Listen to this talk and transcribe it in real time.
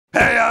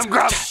Hey, I'm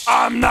Grumps.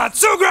 I'm not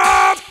so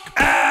Grump,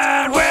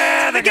 and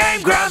we're the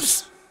Game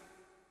Grumps.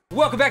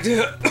 Welcome back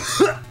to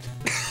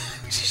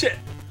shit.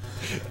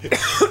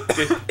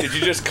 Did you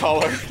just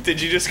call our?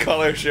 Did you just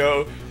call our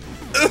show?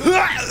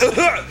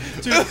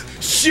 Dude,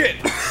 shit.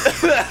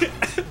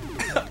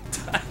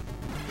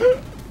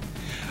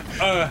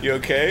 You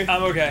okay?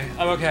 I'm okay.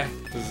 I'm okay.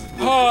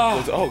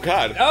 Oh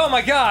God. Oh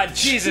my God,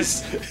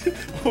 Jesus.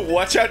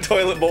 Watch out,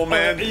 toilet bowl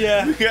man.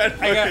 Yeah.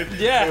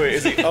 Yeah. Wait,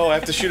 is he? Oh, I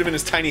have to shoot him in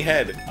his tiny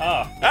head.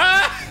 Oh.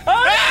 Ah!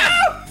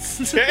 Ah!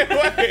 Stay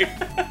away.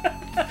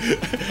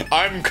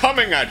 I'm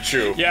coming at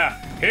you. Yeah.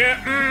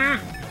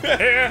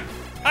 Here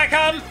I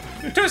come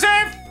to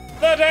save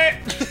the day.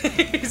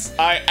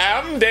 I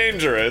am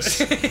dangerous.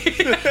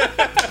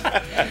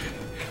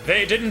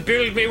 They didn't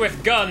build me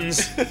with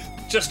guns.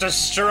 Just a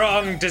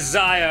strong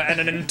desire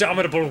and an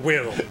indomitable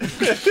will.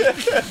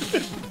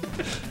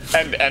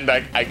 and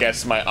I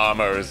guess my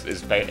armor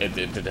is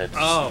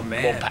oh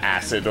man,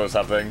 acid or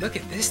something. Look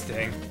at this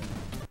thing.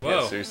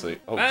 Whoa. Yeah, seriously.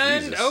 Oh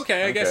And Jesus.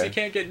 okay, I guess you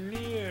can't get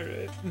near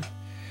it.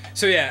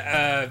 So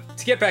yeah,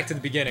 to get back to the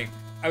beginning,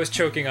 I was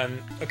choking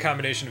on a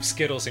combination of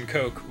Skittles and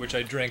Coke, which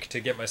I drank to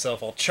get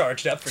myself all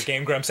charged up for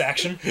Game Grumps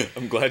action.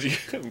 I'm glad you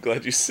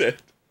said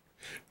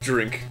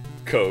drink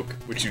Coke,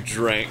 which you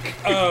drank.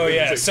 Oh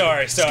yeah, like,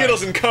 sorry.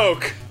 Skittles and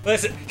Coke.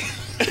 Listen.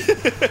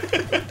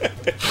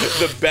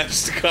 The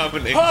best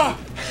combination. Oh,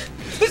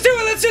 let's do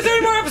it. Let's do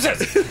 30 more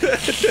episodes.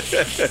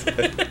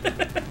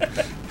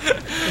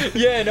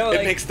 Yeah, no.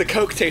 It makes the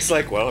Coke taste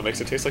like it makes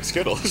it taste like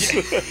Skittles.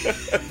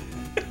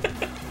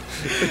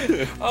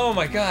 Oh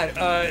my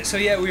God. So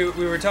yeah, we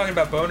were talking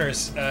about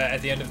boners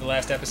at the end of the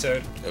last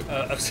episode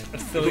of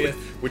Silius.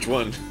 Which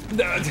one?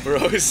 We're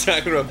always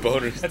talking about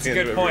boners. That's a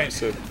good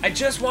point. I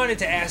just wanted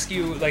to ask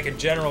you like a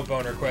general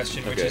boner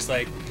question, which is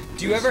like,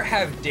 do you ever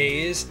have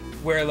days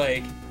where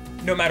like,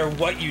 no matter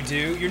what you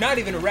do, you're not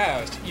even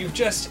aroused. You've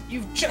just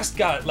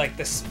got like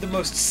the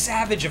most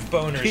savage of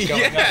boners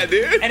going on. Yeah,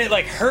 dude. And it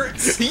like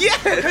hurts. Yeah.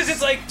 Because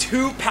it's like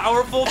too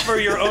powerful for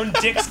your own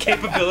dick's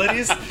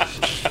capabilities.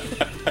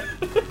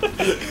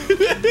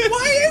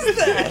 Why is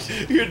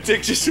that? Your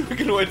dick just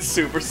fucking went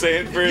Super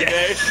Saiyan for a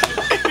day.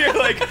 And you're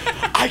like,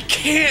 I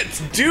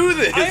can't do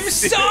this. I'm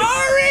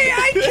sorry,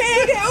 I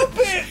can't help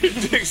it.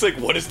 Your dick's like,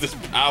 what is this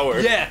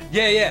power? Yeah.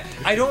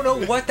 I don't know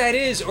what that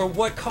is or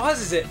what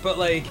causes it, but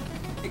like,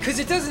 because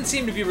it doesn't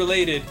seem to be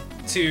related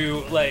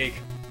to like,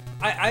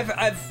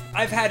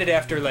 I've had it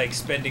after like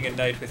spending a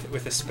night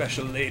with a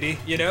special lady,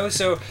 you know.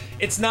 So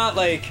it's not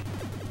like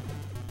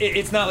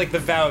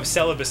the vow of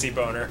celibacy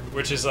boner,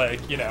 which is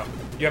like, you know,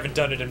 you haven't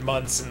done it in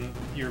months and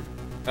you're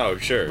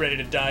ready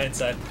to die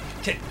inside.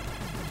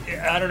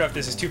 I don't know if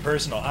this is too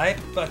personal. I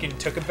fucking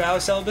took a vow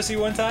of celibacy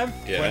one time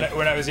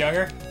when I was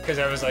younger, because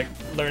I was like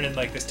learning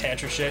like this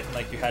tantra shit and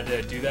like you had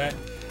to do that,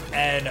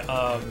 and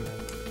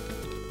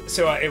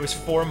so it was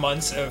 4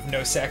 months of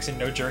no sex and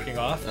no jerking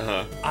off.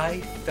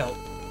 I felt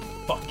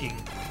fucking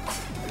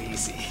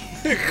crazy.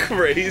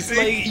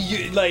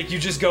 Crazy? Like you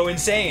just go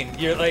insane.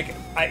 You're like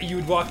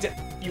you walk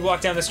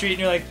down the street and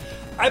you're like,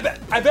 I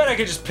bet I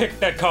could just pick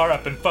that car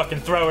up and fucking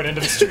throw it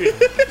into the street.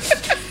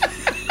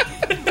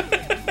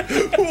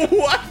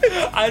 What?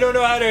 I don't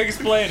know how to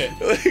explain it.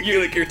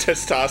 Like your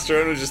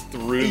testosterone was just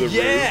through the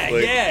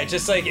roof. Yeah,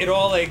 just like it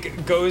all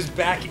like goes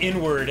back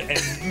inward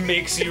and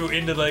makes you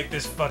into like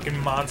this fucking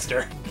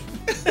monster.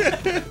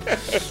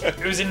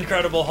 It was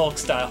incredible Hulk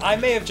style. I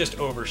may have just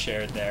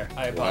overshared there.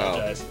 I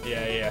apologize. Wow.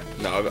 Yeah.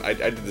 No, I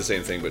did the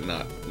same thing, but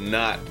not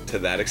to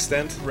that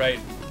extent. Right.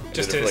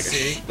 Just to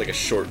see. Like a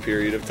short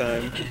period of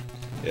time.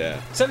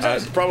 Yeah.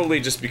 Sometimes probably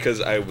just because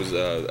I was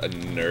a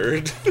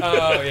nerd.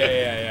 Oh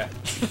yeah.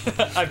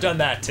 I've done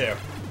that too.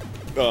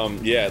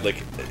 Yeah,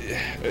 like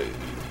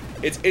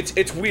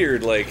it's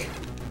weird, like,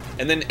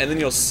 and then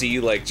you'll see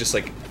like just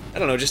like, I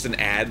don't know, just an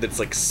ad that's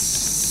like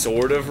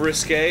sort of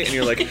risque, and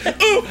you're like,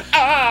 ooh,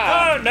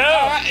 ah, oh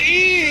no,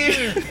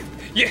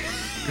 yeah.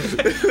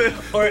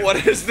 Or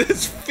what is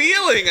this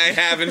feeling I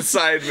have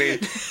inside me?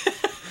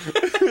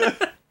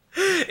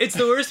 It's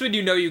the worst when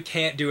you know you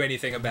can't do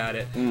anything about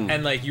it,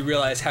 and like you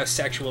realize how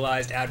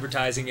sexualized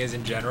advertising is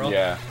in general.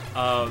 Yeah.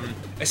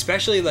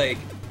 Especially like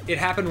it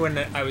happened when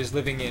I was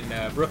living in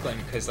Brooklyn,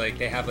 because like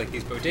they have like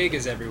these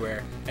bodegas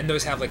everywhere, and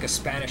those have like a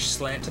Spanish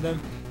slant to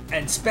them,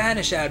 and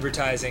Spanish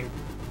advertising,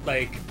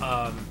 like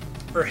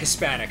or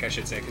Hispanic I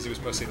should say, because it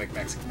was mostly like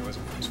Mexican, it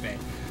wasn't from Spain,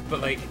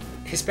 but like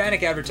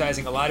Hispanic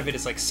advertising, a lot of it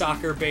is like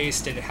soccer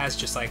based, and it has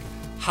just like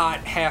hot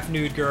half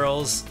nude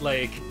girls,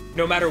 like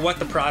no matter what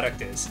the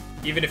product is.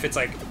 Even if it's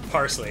like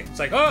parsley, it's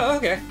like, oh,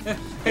 okay.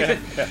 Yeah.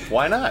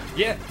 Why not?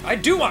 Yeah, I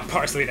do want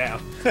parsley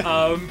now.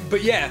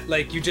 But yeah,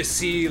 like you just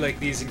see like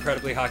these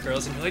incredibly hot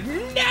girls, and you're like,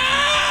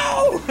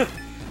 no,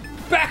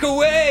 back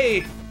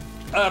away,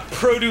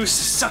 produce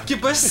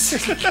succubus.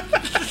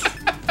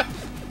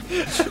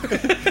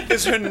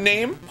 Is her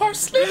name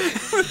Parsley?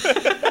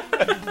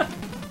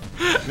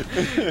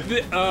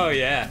 Oh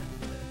yeah.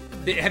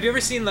 Have you ever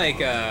seen like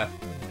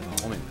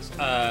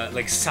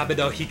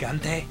Sábado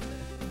Gigante?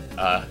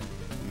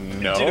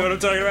 No. Do you know what I'm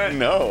talking about?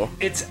 No.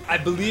 I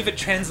believe it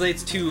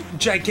translates to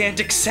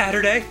Gigantic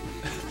Saturday,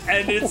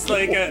 and it's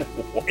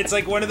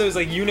like one of those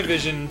like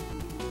Univision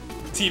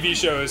TV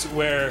shows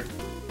where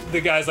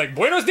the guy's like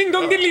Buenos ding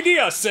dong diddly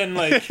dios, and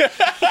like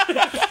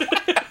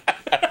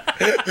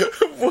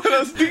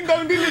Buenos ding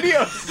dong diddly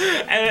dios.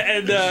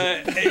 and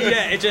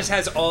yeah, it just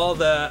has all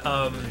the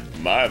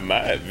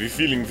My, we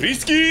feeling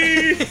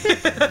frisky.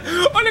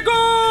 wanna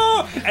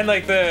go, and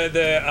like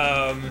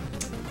the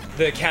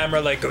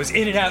camera like goes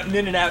in and out and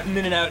in and out and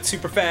in and out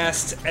super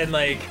fast, and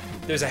like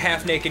there's a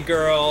half-naked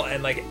girl,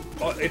 and like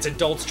it's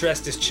adults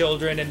dressed as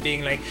children and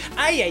being like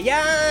ay ay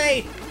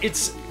ay.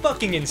 It's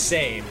fucking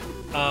insane.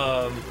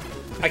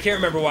 I can't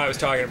remember why I was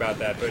talking about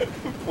that, but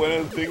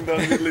Buenos ding dong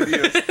diddly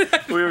dios.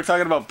 We were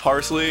talking about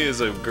Parsley is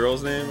a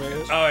girl's name, I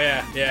guess. oh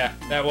yeah,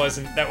 that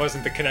wasn't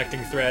the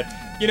connecting thread.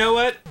 You know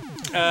what?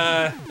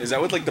 Is that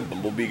what like the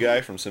Bumblebee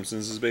guy from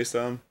Simpsons is based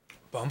on?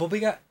 Bumblebee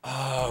guy?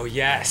 Oh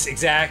yes,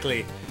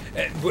 exactly.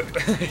 Yeah.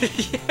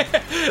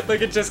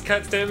 Like it just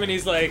cuts to him, and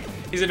he's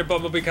in a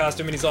Bumblebee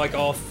costume, and he's like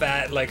all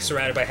fat, like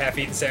surrounded by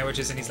half-eaten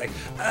sandwiches, and he's like,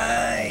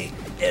 "Ay,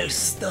 el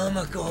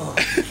stomaco."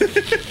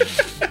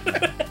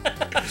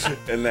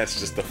 And that's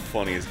just the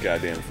funniest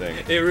goddamn thing.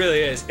 It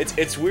really is.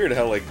 It's weird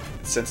how like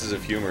senses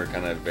of humor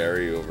kind of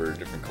vary over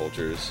different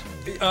cultures.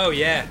 Oh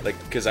yeah. Like,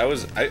 cause I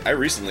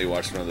recently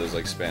watched one of those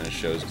like Spanish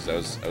shows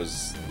because I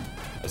was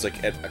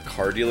like at a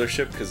car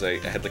dealership because I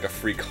had like a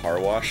free car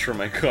wash for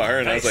my car,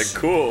 and Nice. I was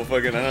like, cool,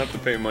 fucking, I don't have to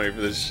pay money for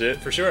this shit.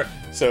 For sure.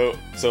 So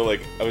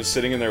like I was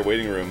sitting in their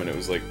waiting room, and it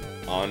was like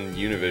on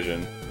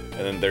Univision, and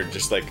then they're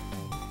just like,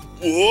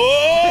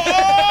 whoa,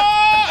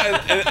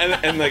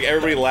 and like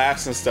everybody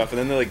laughs and stuff, and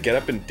then they like get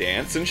up and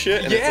dance and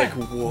shit, and Yeah. it's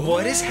like,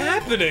 What is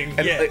happening?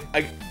 and Yeah.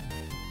 like,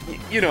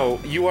 you know,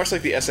 you watch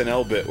like the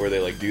SNL bit where they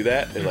like do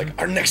that. They're like,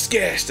 our next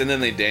guest, and then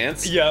they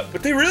dance. Yep.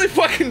 But they really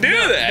fucking do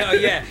that. No,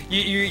 yeah.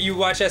 You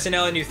watch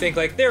SNL and you think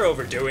like they're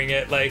overdoing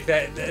it, like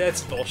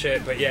that's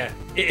bullshit. But yeah,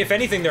 if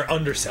anything, they're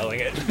underselling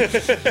it.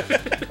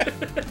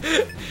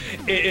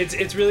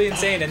 It's really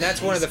insane, and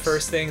that's one of the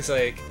first things.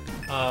 Like,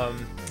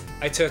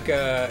 I took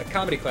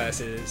comedy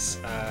classes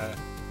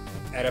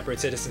at Upright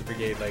Citizens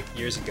Brigade like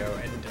years ago,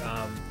 and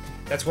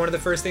that's one of the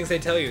first things they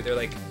tell you. They're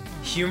like,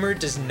 humor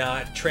does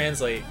not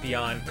translate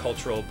beyond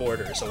cultural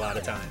borders a lot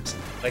of times.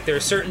 Like there are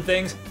certain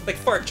things, like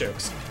fart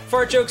jokes.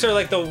 Fart jokes are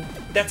like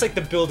that's like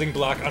the building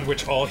block on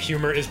which all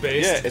humor is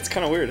based. Yeah, it's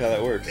kind of weird how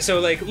that works.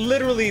 So like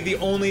literally the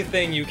only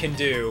thing you can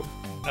do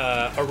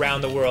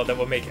around the world that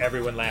will make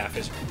everyone laugh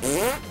is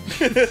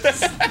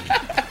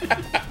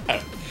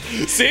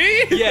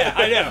See? yeah,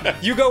 I know.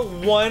 You go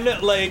one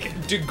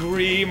like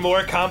degree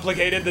more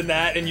complicated than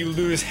that and you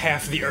lose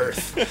half the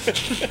earth.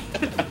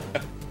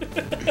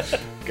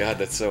 God,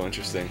 that's so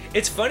interesting.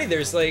 It's funny,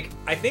 there's like,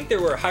 I think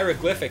there were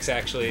hieroglyphics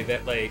actually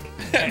that like...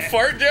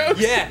 Fart jokes?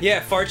 Yeah,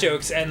 fart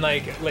jokes and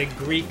like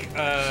Greek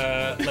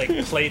like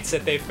plates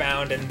that they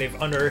found and they've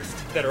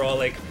unearthed that are all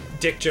like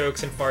dick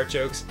jokes and fart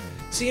jokes.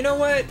 So you know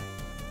what?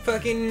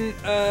 Fucking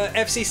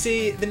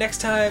FCC, the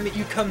next time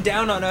you come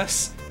down on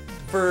us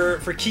for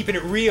keeping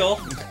it real...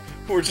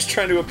 We're just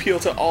trying to appeal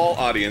to all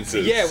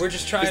audiences. Yeah, we're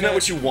just trying Isn't that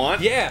what you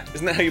want? Yeah.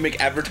 Isn't that how you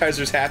make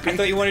advertisers happy? I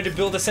thought you wanted to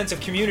build a sense of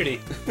community.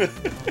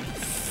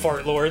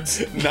 Fart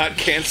lords. Not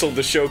cancel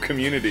the show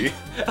Community.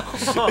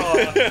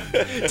 Aw.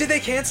 Did they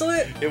cancel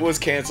it? It was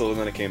canceled and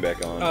then it came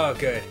back on. Oh,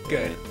 good.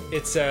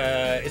 It's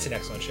an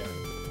excellent show.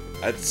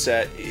 That's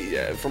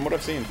yeah, from what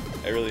I've seen,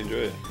 I really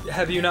enjoy it.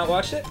 Have you not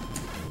watched it?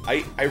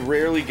 I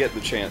rarely get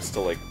the chance to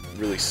like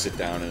really sit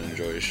down and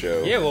enjoy a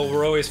show. Yeah, well,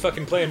 we're always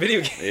fucking playing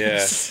video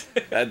games.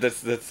 Yeah,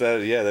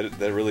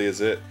 that really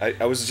is it.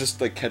 I was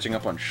just like catching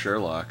up on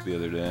Sherlock the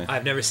other day.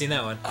 I've never seen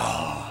that one.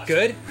 Oh,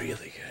 Good? really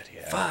good.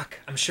 Yeah. Fuck,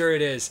 I'm sure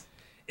it is.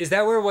 Is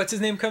that where what's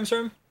his name comes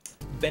from?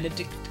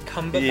 Benedict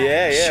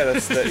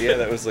Cumberbatch? Yeah,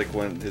 that was like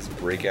when his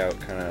breakout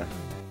kind of.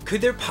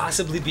 Could there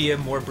possibly be a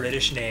more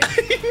British name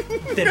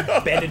than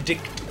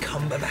Benedict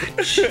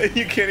Cumberbatch?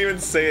 You can't even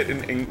say it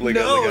in an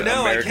No,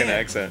 American I can't.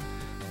 accent.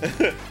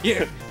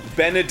 Yeah.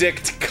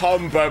 Benedict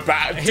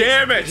Cumberbatch.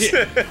 Damn it!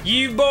 Yeah.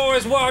 You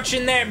boys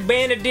watching that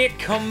Benedict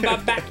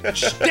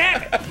Cumberbatch?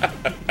 Damn it!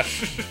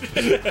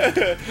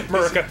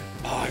 America.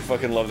 Oh, I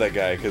fucking love that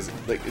guy because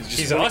like it's just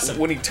He's awesome.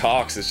 When he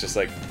talks, it's just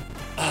like,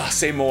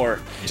 say more.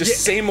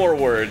 Just say more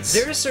words.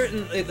 There's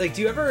certain like,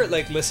 do you ever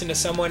like listen to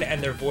someone and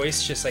their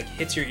voice just like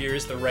hits your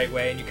ears the right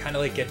way and you kind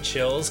of like get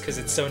chills because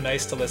it's so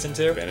nice to listen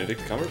to?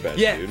 Benedict Cumberbatch.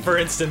 Yeah, dude. for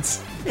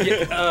instance.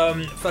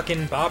 Yeah,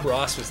 fucking Bob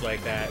Ross was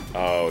like that.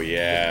 Oh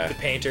yeah. The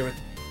painter would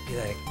be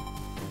like,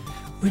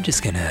 we're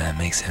just gonna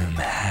make some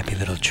happy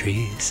little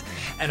trees.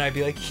 And I'd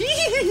be like,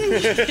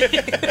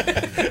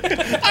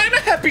 I'm a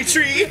happy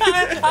tree.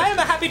 I am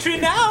a happy tree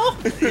now.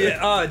 Yeah,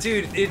 oh,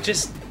 dude, it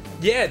just,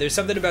 yeah, there's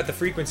something about the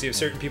frequency of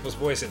certain people's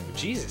voice. And,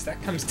 Jesus,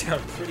 that comes down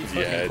pretty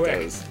fucking Yeah, it quick.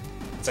 does.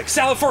 It's like,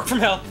 salad fork from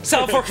hell,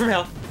 salad fork from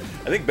hell.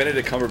 I think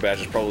Benedict Cumberbatch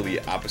is probably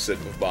the opposite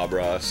of Bob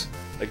Ross.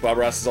 Like Bob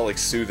Ross is all like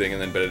soothing,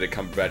 and then Benedict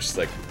Cumberbatch is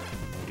like,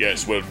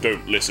 yes, well,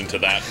 don't listen to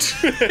that.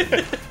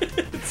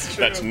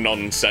 That's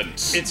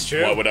nonsense. It's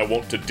true. Why would I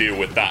want to deal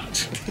with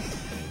that?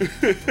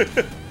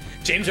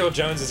 James Earl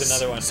Jones is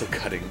another one. So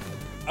cutting.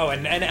 Oh,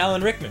 and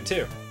Alan Rickman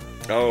too.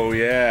 Oh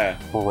yeah.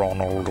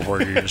 Ronald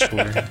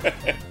Weasley.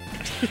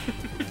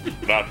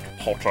 That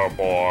Potter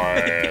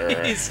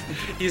boy.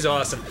 he's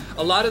awesome.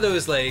 A lot of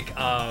those like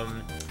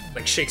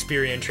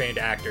Shakespearean trained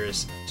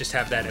actors just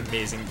have that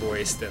amazing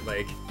voice that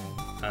like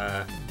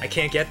I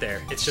can't get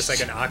there. It's just like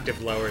an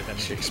octave lower than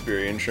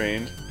Shakespearean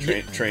trained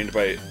trained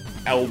by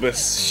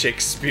Albus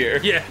Shakespeare.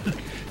 Yeah.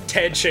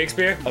 Ted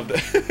Shakespeare. Of the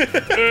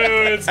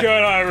What's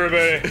going on,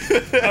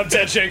 everybody? I'm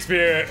Ted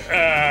Shakespeare.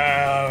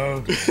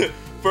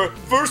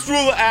 First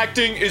rule of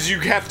acting is you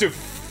have to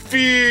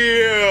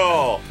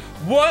feel.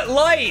 What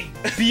light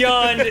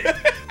beyond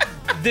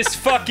this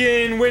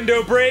fucking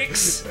window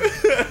breaks?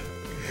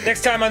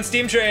 Next time on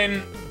Steam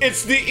Train.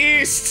 It's the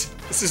East.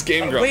 This is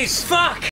GameGrumps. Wait, fuck!